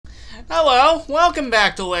Hello, welcome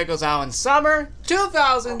back to LEGO's Island Summer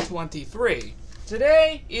 2023.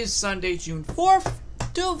 Today is Sunday, June 4th,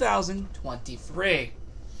 2023.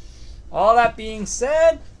 All that being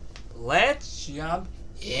said, let's jump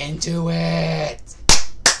into it.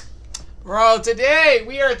 Bro, today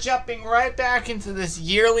we are jumping right back into this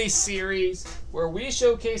yearly series where we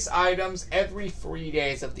showcase items every 3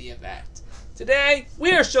 days of the event. Today,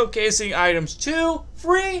 we are showcasing items 2,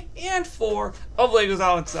 3, and 4 of LEGO's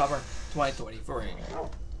Island Summer 2023.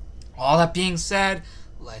 All that being said,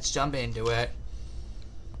 let's jump into it.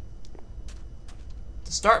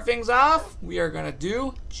 To start things off, we are going to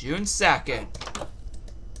do June 2nd.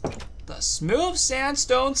 The Smooth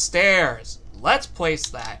Sandstone Stairs. Let's place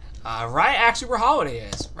that right actually where Holiday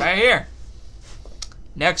is, right here.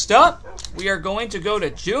 Next up, we are going to go to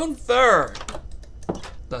June 3rd.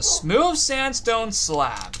 The Smooth Sandstone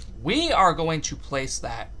Slab. We are going to place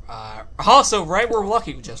that also right where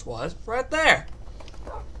Lucky just was, right there.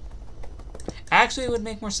 Actually, it would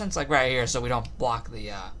make more sense like right here so we don't block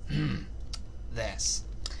the this.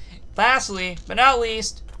 Lastly, but not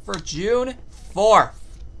least, for June 4th,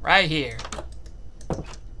 right here,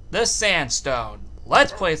 the Sandstone.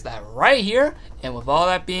 Let's place that right here. And with all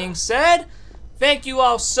that being said, thank you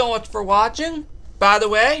all so much for watching. By the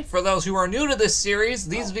way, for those who are new to this series,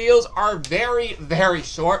 these videos are very, very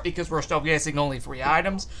short because we're showcasing only 3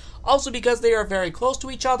 items. Also because they are very close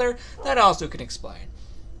to each other, that also can explain.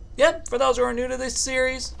 Yep, for those who are new to this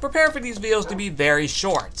series, prepare for these videos to be very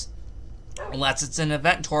short. Unless it's an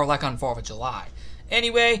event tour like on 4th of July.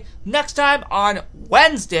 Anyway, next time on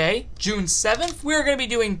Wednesday, June 7th, we're going to be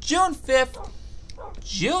doing June 5th,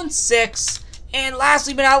 June 6th, and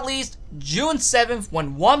lastly but not least, June 7th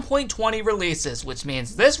when 1.20 releases, which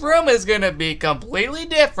means this room is going to be completely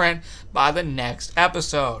different by the next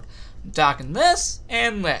episode. I'm talking this,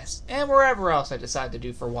 and wherever else I decide to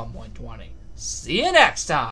do for 1.20. See you next time!